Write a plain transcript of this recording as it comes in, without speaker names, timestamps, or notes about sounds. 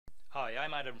Hi,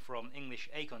 I'm Adam from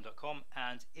EnglishAcon.com,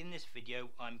 and in this video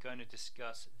I'm going to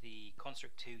discuss the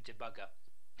Construct 2 debugger.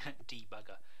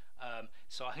 Debugger.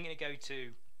 So I'm going to go to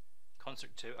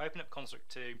Construct 2, open up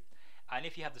Construct 2, and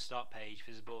if you have the start page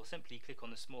visible, simply click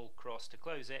on the small cross to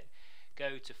close it,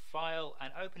 go to File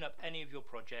and open up any of your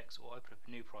projects or open up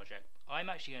a new project. I'm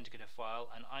actually going to go to File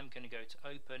and I'm going to go to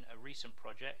Open a Recent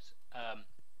Project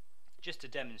just to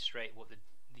demonstrate what the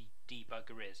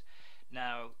debugger is.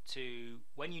 Now,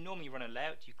 when you normally run a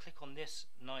layout, you click on this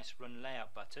nice Run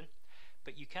Layout button,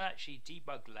 but you can actually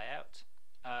debug layout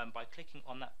by clicking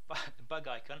on that bug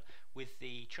icon with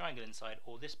the triangle inside,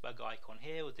 or this bug icon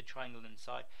here with the triangle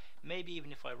inside. Maybe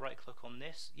even if I right click on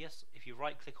this, yes, if you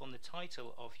right click on the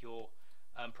title of your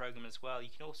program as well, you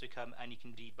can also come and you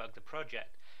can debug the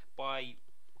project by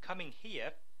coming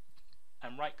here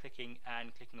and right clicking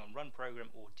and clicking on Run Program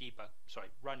or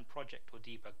Run Project or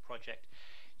Debug Project.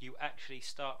 You actually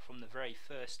start from the very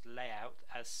first layout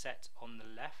as set on the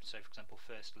left. So for example,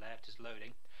 first layout is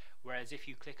loading, whereas if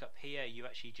you click up here you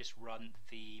actually just run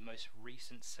the most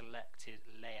recent selected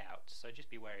layout. So just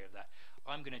be wary of that.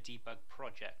 I'm going to debug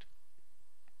project,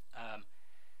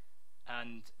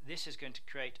 and this is going to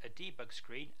create a debug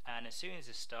screen, and as soon as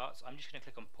it starts I'm just going to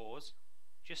click on pause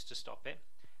just to stop it.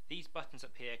 These buttons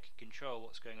up here can control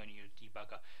what's going on in your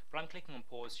debugger, but I'm clicking on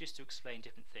pause just to explain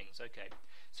different things. Okay,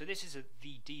 so this is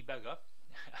the debugger.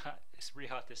 It's really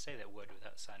hard to say that word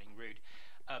without sounding rude.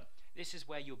 This is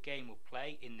where your game will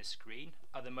play in the screen.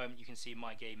 At the moment you can see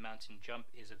my game Mountain Jump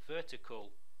is a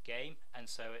vertical game, and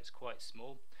so it's quite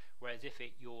small, whereas if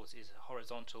yours is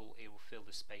horizontal it will fill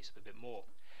the space up a bit more.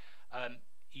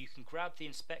 You can grab the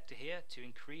inspector here to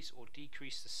increase or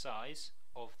decrease the size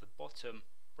of the bottom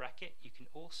bracket. You can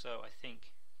also, I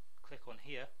think, click on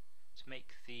here to make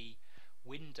the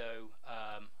window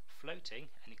floating,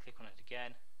 and you click on it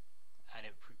again and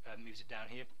it moves it down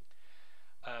here.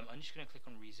 I'm just going to click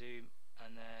on resume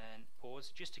and then pause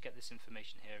just to get this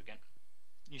information here again.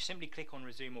 You simply click on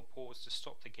resume or pause to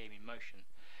stop the game in motion.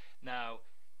 Now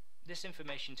this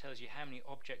information tells you how many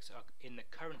objects are in the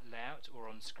current layout or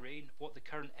on screen, what the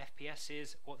current FPS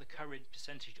is, what the current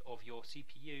percentage of your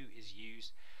CPU is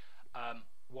used,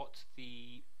 what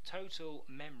the total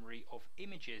memory of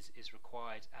images is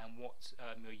required, and what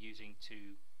you're using to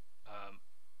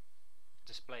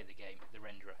display the game, the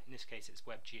renderer. In this case it's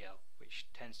WebGL, which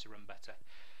tends to run better.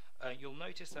 You'll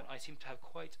notice that I seem to have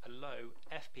quite a low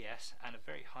FPS and a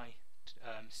very high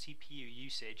CPU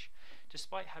usage,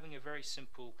 despite having a very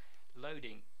simple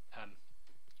loading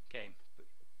game. But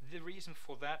the reason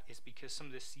for that is because some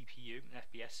of the CPU and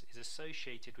FPS is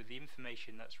associated with the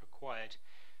information that's required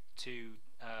to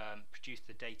produce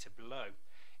the data below.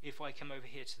 If I come over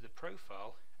here to the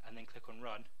profile and then click on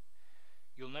run,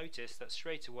 you'll notice that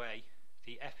straight away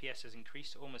the FPS has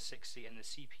increased to almost 60 and the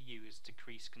CPU has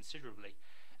decreased considerably.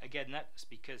 Again, that's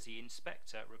because the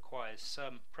inspector requires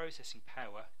some processing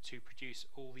power to produce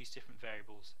all these different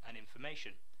variables and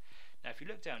information. Now if you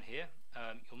look down here,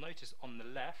 you'll notice on the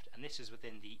left, and this is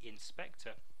within the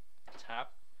inspector tab,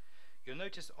 you'll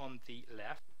notice on the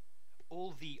left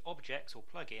all the objects or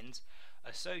plugins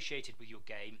associated with your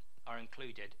game are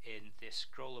included in this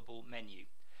scrollable menu.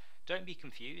 Don't be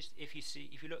confused. If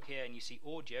you look here and you see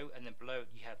audio, and then below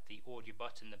you have the audio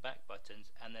button, the back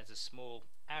buttons, and there's a small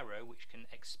arrow which can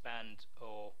expand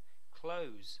or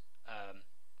close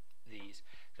these.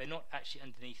 They're not actually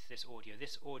underneath this audio.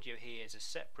 This audio here is a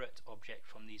separate object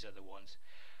from these other ones,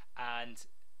 and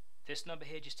this number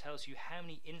here just tells you how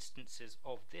many instances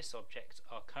of this object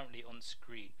are currently on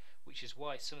screen, which is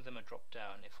why some of them are dropped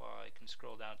down. If I can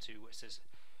scroll down to where it says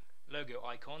logo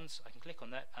icons, I can click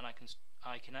on that and I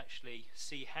can actually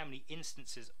see how many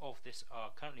instances of this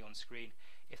are currently on screen.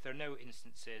 If there are no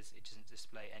instances, it doesn't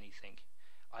display anything.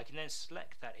 I can then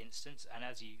select that instance, and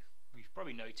as you've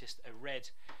probably noticed, a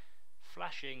red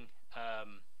flashing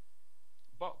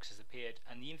box has appeared,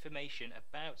 and the information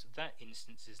about that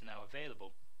instance is now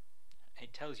available.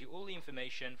 It tells you all the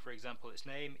information, for example its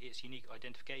name, its unique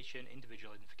identification,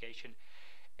 individual identification,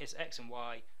 its X and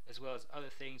Y, as well as other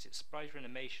things, its sprite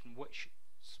animation,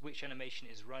 which animation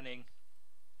is running,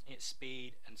 its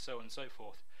speed, and so on and so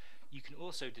forth. You can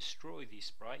also destroy these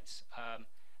sprites,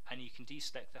 and you can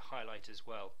deselect the highlight as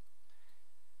well.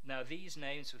 Now these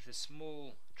names with the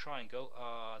small triangle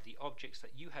are the objects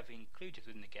that you have included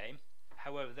within the game.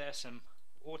 However, there's some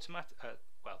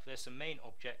there's some main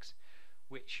objects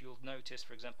which you'll notice.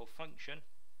 For example, function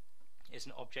is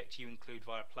an object you include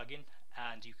via plugin,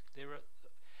 and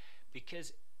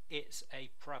because it's a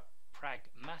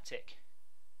pragmatic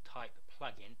type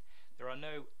plugin, there are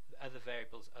no other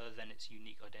variables other than its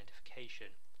unique identification.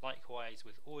 Likewise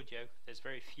with audio, there's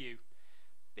very few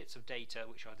bits of data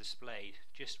which are displayed,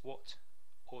 just what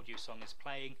audio song is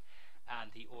playing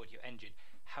and the audio engine.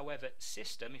 However,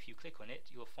 system, if you click on it,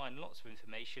 you'll find lots of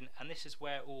information, and this is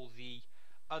where all the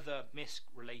other MISC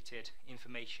related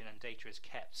information and data is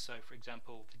kept. So for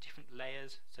example, the different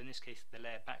layers, so in this case the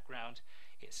layer background,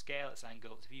 its scale, its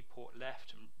angle, its viewport,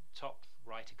 left and top,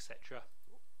 right, etc.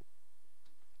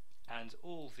 And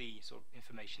all the sort of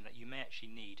information that you may actually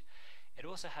need. It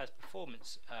also has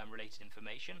performance related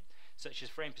information, such as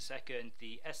frame per second,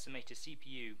 the estimated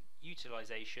CPU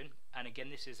utilization, and again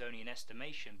this is only an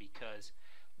estimation because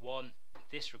one,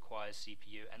 this requires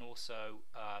CPU, and also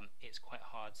it's quite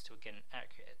hard to get an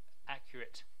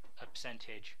accurate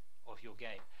percentage of your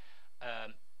game.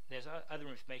 There's other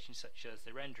information such as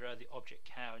the renderer, the object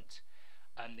count,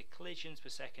 and the collisions per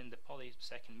second, the polys per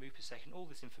second, move per second, all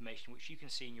this information which you can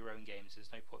see in your own games.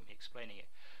 There's no point in me explaining it.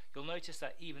 You'll notice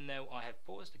that even though I have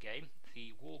paused the game,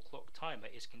 the wall clock timer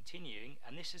is continuing,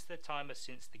 and this is the timer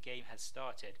since the game has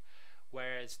started,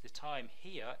 whereas the time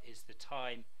here is the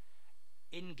time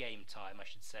in-game time, I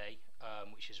should say,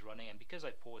 which is running, and because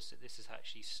I paused it, this has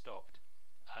actually stopped.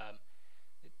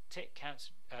 The tick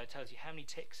counts tells you how many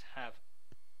ticks have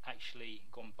actually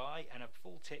gone by, and a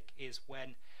full tick is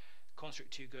when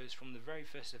Construct 2 goes from the very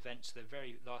first event to the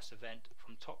very last event,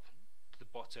 from top to the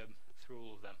bottom through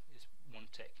all of them. Is one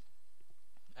tick.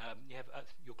 You have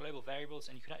your global variables,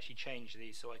 and you can actually change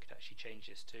these, so I could actually change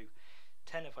this to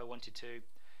 10 if I wanted to,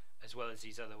 as well as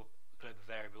these other global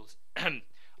variables.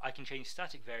 I can change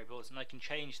static variables, and I can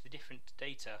change the different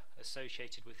data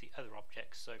associated with the other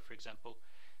objects. So for example,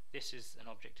 this is an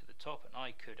object at the top, and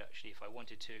I could actually, if I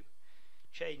wanted to,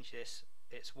 change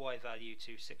its Y value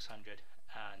to 600,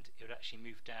 and it would actually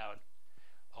move down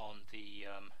on the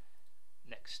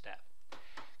next step.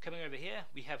 Coming over here,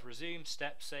 we have resume,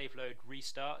 step, save, load,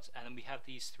 restart, and then we have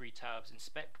these three tabs: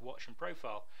 inspect, watch, and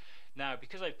profile. Now,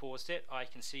 because I paused it, I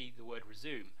can see the word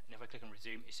resume, and if I click on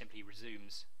resume, it simply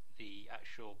resumes the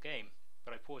actual game.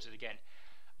 But I pause it again.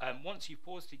 Once you've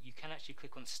paused it, you can actually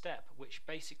click on step, which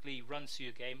basically runs through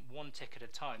your game one tick at a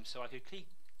time. So I could keep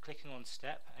clicking on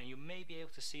step, and you may be able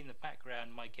to see in the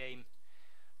background my game,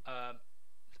 the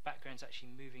background's actually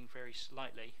moving very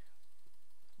slightly,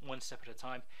 one step at a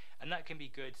time, and that can be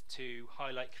good to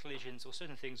highlight collisions or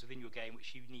certain things within your game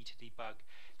which you need to debug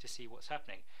to see what's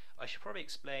happening. I should probably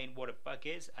explain what a bug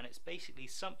is, and it's basically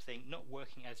something not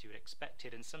working as you would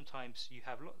expected, and sometimes you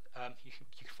have you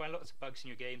can find lots of bugs in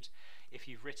your games if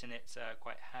you've written it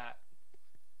quite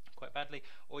badly,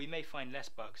 or you may find less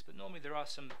bugs, but normally there are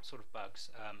some sort of bugs,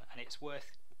 and it's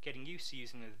worth getting used to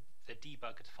using the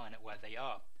debugger to find out where they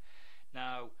are.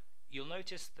 Now, you'll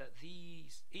notice that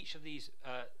each of these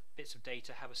bits of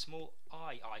data have a small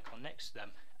eye icon next to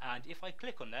them, and if I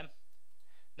click on them,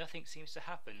 nothing seems to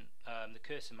happen. The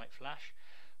cursor might flash.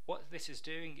 What this is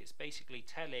doing is basically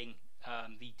telling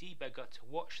the debugger to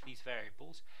watch these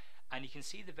variables, and you can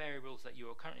see the variables that you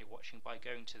are currently watching by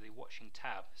going to the watching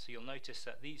tab. So you'll notice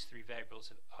that these three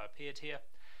variables are appeared here,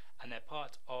 and they're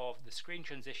part of the screen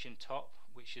transition top,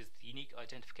 which is the unique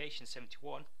identification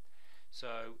 71.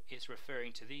 So it's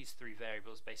referring to these three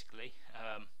variables basically,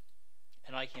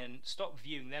 and I can stop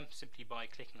viewing them simply by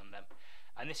clicking on them.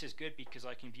 And this is good because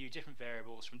I can view different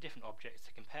variables from different objects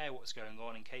to compare what's going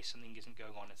on in case something isn't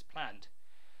going on as planned.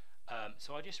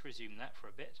 So I just resume that for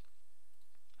a bit.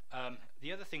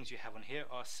 The other things you have on here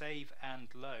are save and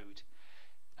load.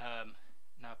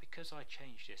 Now, because I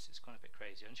changed this, it's gone a bit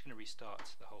crazy. I'm just going to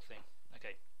restart the whole thing.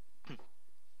 Okay.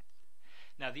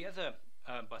 Now, the other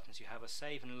buttons you have are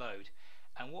save and load,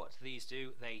 and what these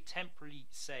do, they temporarily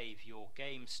save your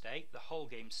game state, the whole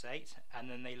game state, and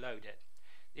then they load it.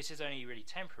 This is only really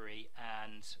temporary,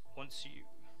 and once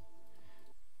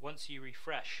you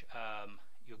refresh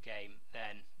your game,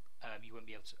 then you won't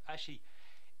be able to actually.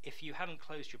 If you haven't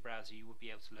closed your browser, you will be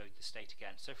able to load the state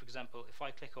again. So for example, if I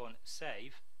click on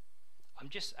save, I'm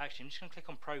just going to click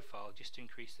on profile just to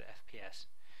increase the FPS.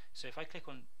 So if I click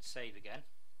on save again,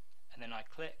 and then I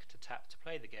click to tap to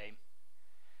play the game,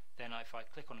 then if I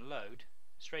click on load,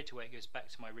 straight away it goes back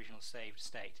to my original saved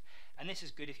state. And this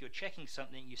is good if you're checking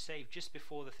something, you save just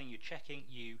before the thing you're checking,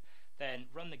 you then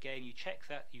run the game, you check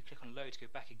that, you click on load to go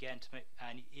back again,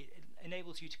 and it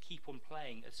enables you to keep on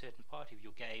playing a certain part of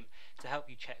your game to help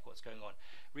you check what's going on.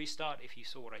 Restart, if you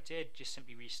saw what I did, just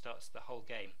simply restarts the whole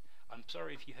game. I'm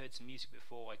sorry if you heard some music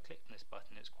before I clicked on this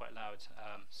button, it's quite loud,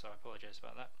 so I apologize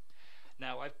about that.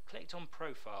 Now, I've clicked on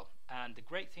profile, and the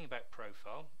great thing about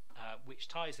profile, which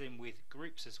ties in with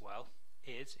groups as well,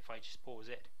 is if I just pause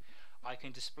it, I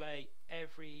can display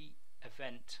every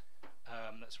event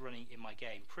that's running in my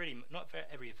game. Not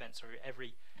every event, sorry,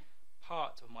 every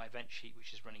part of my event sheet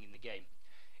which is running in the game.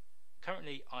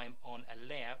 Currently I'm on a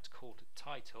layout called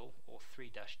title, or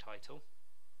 3-title,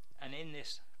 and in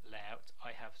this layout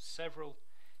I have several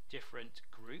different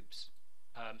groups,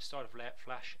 start of layout,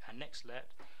 flash, and next layout.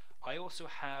 I also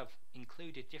have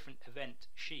included different event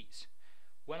sheets.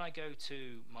 When I go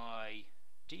to my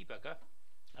debugger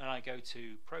and I go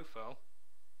to profile,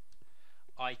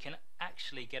 I can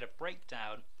actually get a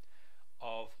breakdown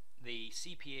of the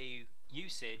CPU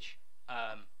usage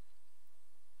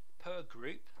per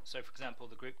group. So for example,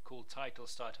 the group called title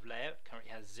start of layout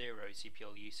currently has 0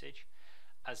 CPU usage,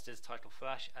 as does title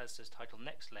flash, as does title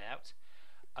next layout,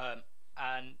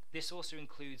 and this also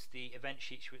includes the event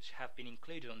sheets which have been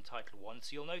included on title 1.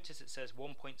 So you'll notice it says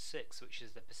 1.6, which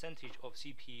is the percentage of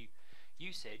CPU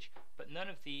usage, but none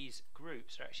of these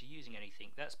groups are actually using anything.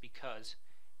 That's because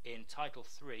in title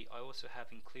 3 I also have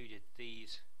included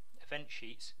these event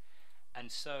sheets,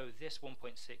 and so this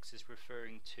 1.6 is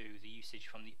referring to the usage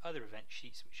from the other event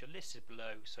sheets which are listed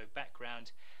below, so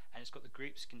background, and it's got the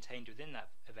groups contained within that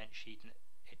event sheet, and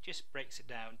it just breaks it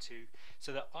down to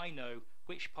so that I know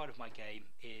which part of my game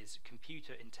is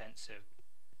computer intensive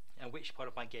and which part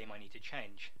of my game I need to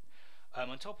change.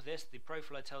 On top of this, the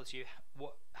profiler tells you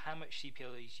how much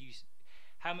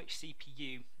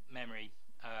CPU memory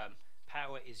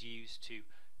power is used to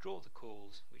draw the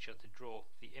calls, which are to draw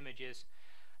the images,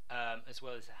 as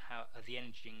well as how the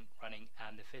engine running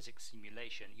and the physics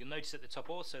simulation. You'll notice at the top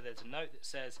also there's a note that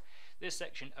says this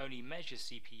section only measures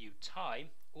CPU time.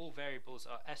 All variables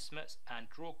are estimates, and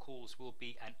draw calls will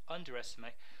be an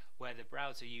underestimate where the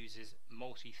browser uses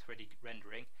multi-threaded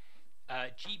rendering.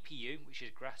 GPU, which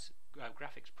is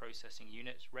graphics processing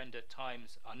units, render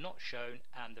times are not shown,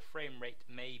 and the frame rate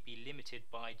may be limited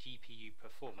by GPU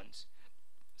performance.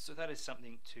 So that is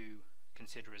something to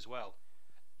consider as well.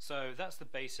 So that's the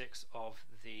basics of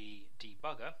the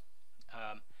debugger,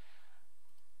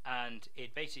 and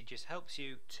it basically just helps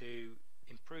you to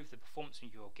improve the performance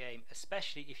of your game,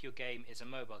 especially if your game is a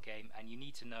mobile game and you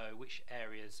need to know which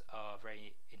areas are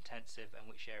very intensive and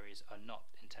which areas are not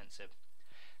intensive.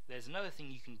 There's another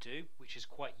thing you can do which is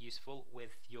quite useful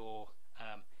with your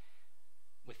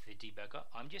with the debugger.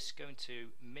 I'm just going to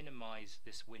minimize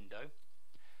this window.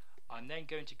 I'm then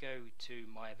going to go to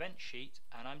my event sheet,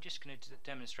 and I'm just going to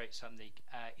demonstrate something.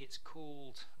 It's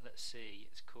called, let's see,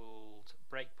 it's called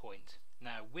Breakpoint.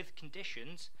 Now with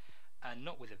conditions and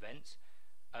not with events,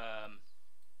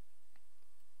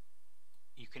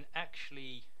 you can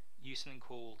actually use something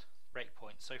called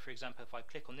Breakpoint. So for example, if I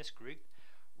click on this group,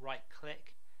 right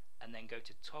click, and then go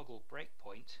to toggle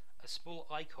breakpoint, a small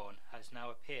icon has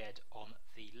now appeared on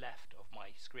the left of my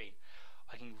screen.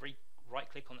 I can right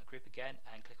click on that group again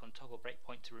and click on toggle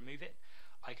breakpoint to remove it.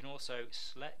 I can also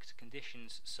select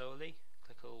conditions solely,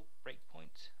 click on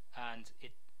breakpoint, and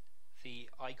the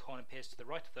icon appears to the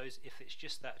right of those if it's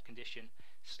just that condition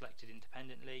selected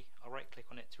independently. I'll right click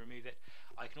on it to remove it.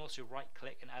 I can also right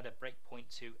click and add a breakpoint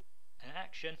to an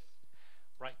action,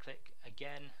 right click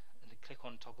again and click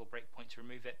on toggle breakpoint to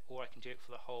remove it, or I can do it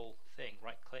for the whole thing.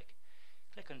 Right click,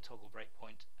 click on toggle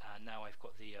breakpoint, and now I've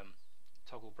got the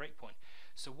toggle breakpoint.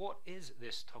 So what is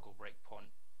this toggle breakpoint?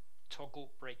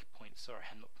 Sorry,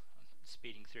 I'm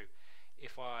speeding through.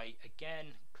 If I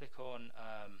again click on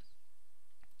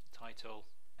title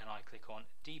and I click on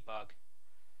debug,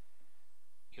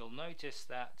 you'll notice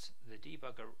that the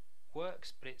debugger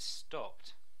works, but it's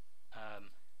stopped.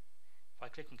 If I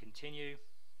click on continue,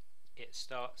 it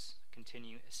starts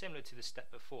continue, similar to the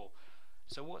step before.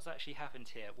 So what's actually happened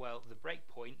here? Well, the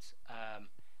breakpoint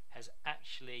has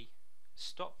actually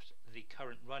stopped the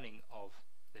current running of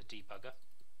the debugger,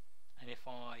 and if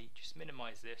I just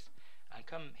minimize this and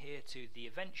come here to the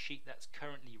event sheet that's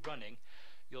currently running,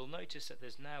 you'll notice that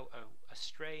there's now a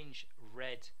strange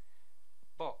red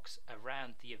box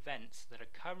around the events that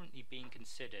are currently being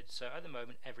considered. So at the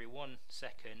moment, every 1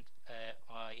 second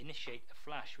I initiate a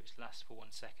flash which lasts for 1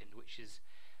 second, which is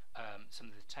some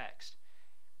of the text,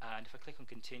 and if I click on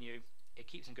continue, it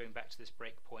keeps on going back to this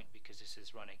breakpoint because this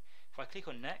is running. If I click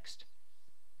on next,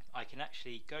 I can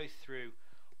actually go through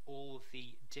all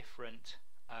the different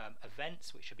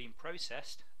events which are being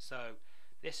processed. So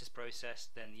this is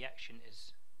processed, then the action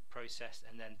is processed,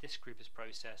 and then this group is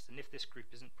processed, and if this group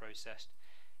isn't processed,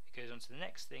 it goes on to the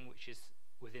next thing, which is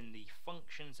within the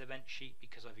functions event sheet,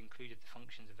 because I've included the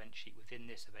functions event sheet within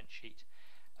this event sheet,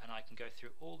 and I can go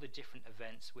through all the different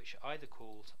events which are either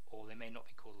called or they may not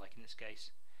be called, like in this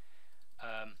case.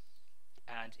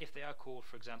 And if they are called,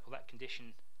 for example, that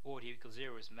condition audio equals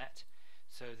 0 is met,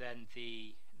 so then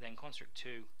construct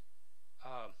 2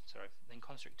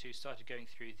 started going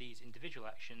through these individual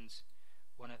actions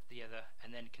one after the other,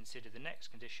 and then consider the next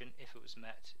condition. If it was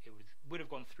met, it would have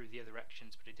gone through the other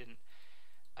actions, but it didn't.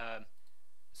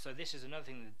 So this is another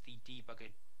thing that the debugger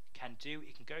can do.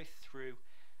 It can go through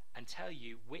and tell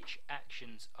you which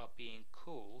actions are being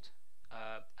called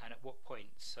and at what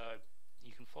point. So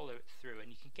you can follow it through, and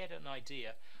you can get an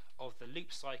idea of the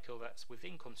loop cycle that's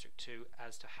within Construct 2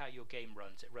 as to how your game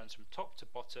runs. It runs from top to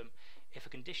bottom. If a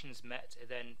condition is met,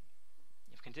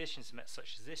 if conditions are met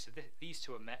such as this, if these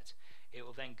two are met, it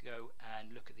will then go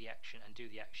and look at the action and do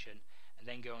the action, and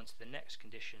then go on to the next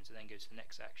conditions, and then go to the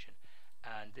next action.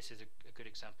 And this is a good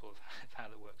example of how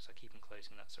that works. I keep on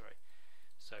closing that, sorry.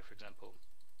 So for example,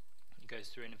 it goes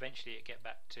through, and eventually it get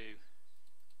back to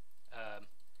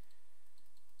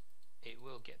it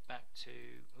will get back to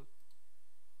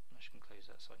I'm just going to close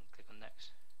that so I can click on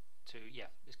next to, yeah,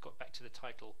 it's got back to the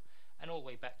title and all the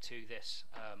way back to this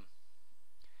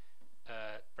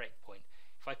breakpoint.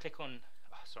 If I click on,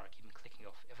 sorry, I keep on clicking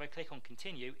off. If I click on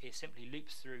continue, it simply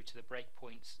loops through to the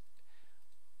breakpoints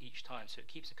each time, so it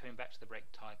keeps it coming back to the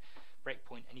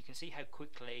breakpoint, and you can see how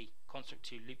quickly Construct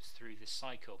 2 loops through this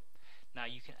cycle. Now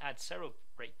you can add several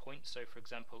breakpoints. So for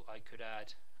example, I could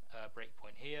add a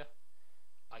breakpoint here.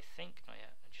 I think, not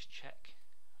yet, I'll just check.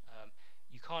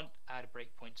 You can't add a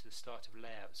breakpoint to the start of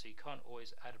layout, so you can't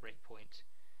always add a breakpoint.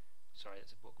 Sorry,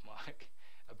 that's a bookmark.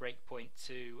 A breakpoint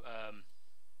to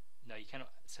no, you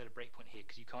cannot set a breakpoint here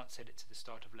because you can't set it to the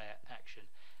start of layout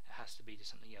action. It has to be to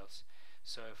something else.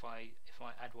 So if I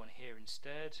add one here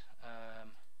instead,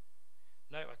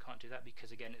 no, I can't do that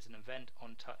because again it's an event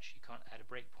on touch. You can't add a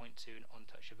breakpoint to an on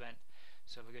touch event.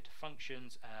 So if I go to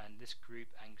functions and this group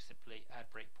and simply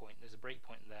add breakpoint, there's a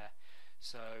breakpoint there.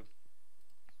 So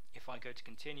if I go to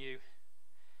continue,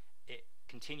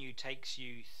 continue takes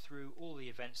you through all the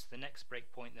events to the next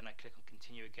breakpoint. Then I click on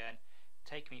continue again,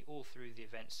 take me all through the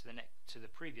events to the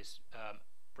previous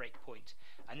breakpoint.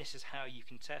 And this is how you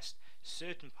can test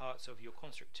certain parts of your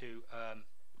Construct 2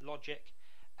 logic,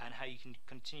 and how you can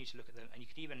continue to look at them, and you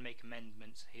can even make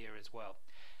amendments here as well.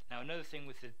 Now another thing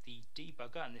with the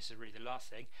debugger, and this is really the last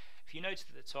thing, if you notice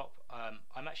at the top,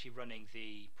 I'm actually running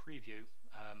the preview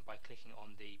by clicking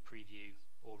on the preview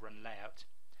or run layout,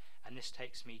 and this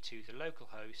takes me to the local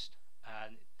host,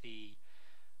 and the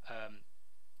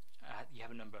you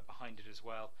have a number behind it as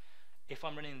well. If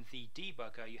I'm running the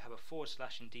debugger, you have a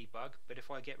 / in debug, but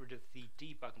if I get rid of the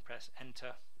debug and press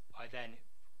enter, I then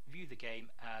view the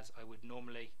game as I would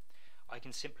normally. I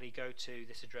can simply go to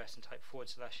this address and type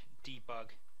 / debug,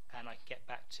 and I can get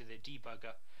back to the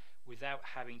debugger without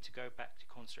having to go back to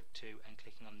Construct 2 and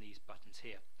clicking on these buttons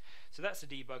here. So that's the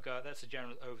debugger, that's a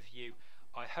general overview.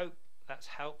 I hope that's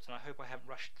helped, and I hope I haven't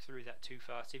rushed through that too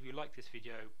fast. If you like this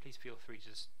video, please feel free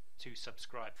to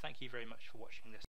subscribe. Thank you very much for watching this.